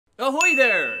Ahoy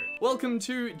there! Welcome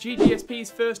to GGSP's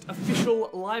first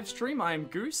official live stream. I am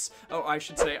Goose. Oh, I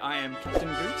should say I am Captain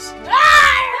Goose.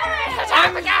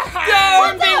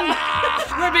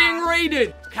 We're being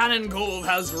raided! Canon Gold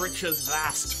has riches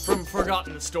vast from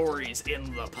forgotten stories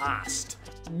in the past.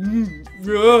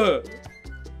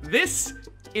 This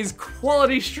is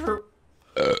quality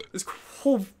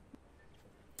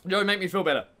Don't make me feel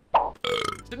better.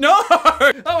 No!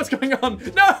 Oh, what's going on?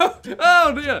 No!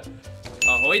 Oh dear!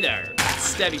 Ahoy there.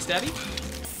 Stabby, stabby.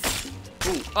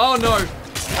 Ooh. Oh no.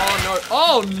 Oh no.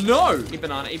 Oh no! Eat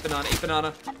banana, eat banana, eat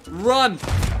banana. Run!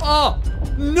 Oh!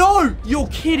 No! You're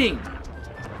kidding!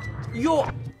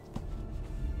 You're...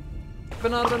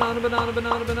 Banana, banana, banana,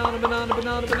 banana, banana, banana, banana,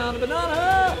 banana, banana, banana,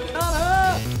 banana,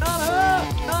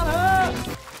 banana.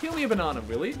 Kill me a banana,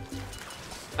 Willie.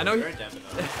 I know.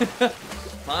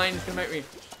 Fine, it's gonna make me...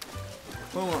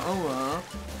 Hello.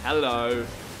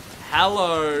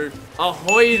 Hello.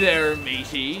 Ahoy there,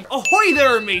 matey. Ahoy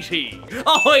there, matey.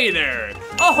 Ahoy there.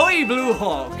 Ahoy, Blue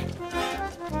Hawk.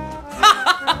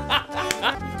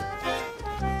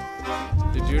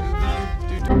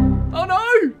 Oh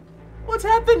no! What's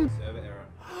happened? Server error.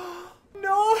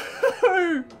 No!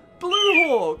 Blue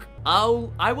Hawk.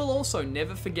 I will also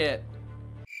never forget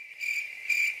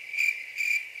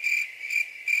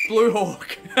Blue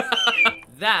Hawk.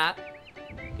 That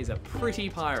is a pretty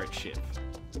pirate ship.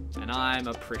 And I'm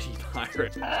a pretty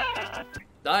pirate.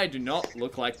 I do not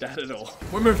look like that at all.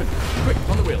 We're moving. Quick,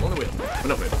 on the wheel, on the wheel. We're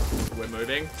not moving. We're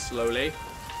moving slowly.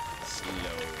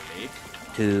 Slowly.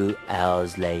 2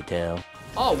 hours later.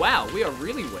 Oh wow, we are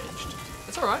really wedged.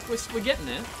 That's alright, we're getting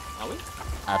there, are we?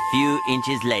 A few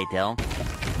inches later.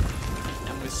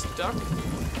 And we're stuck.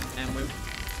 And we're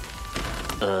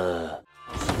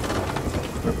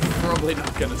probably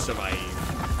not gonna survive.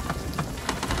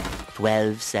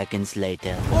 12 seconds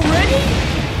later. Already?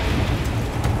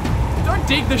 Don't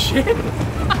dig the ship!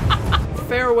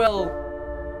 Farewell,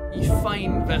 you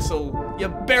fine vessel. You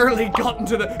barely got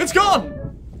into the... It's gone!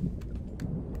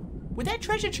 Were there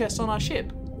treasure chests on our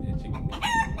ship? Yeah,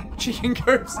 chicken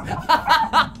coops. Oh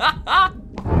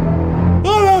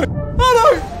no! Oh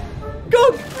no!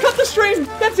 God! Cut the stream!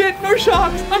 That's it! No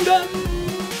sharks! I'm done!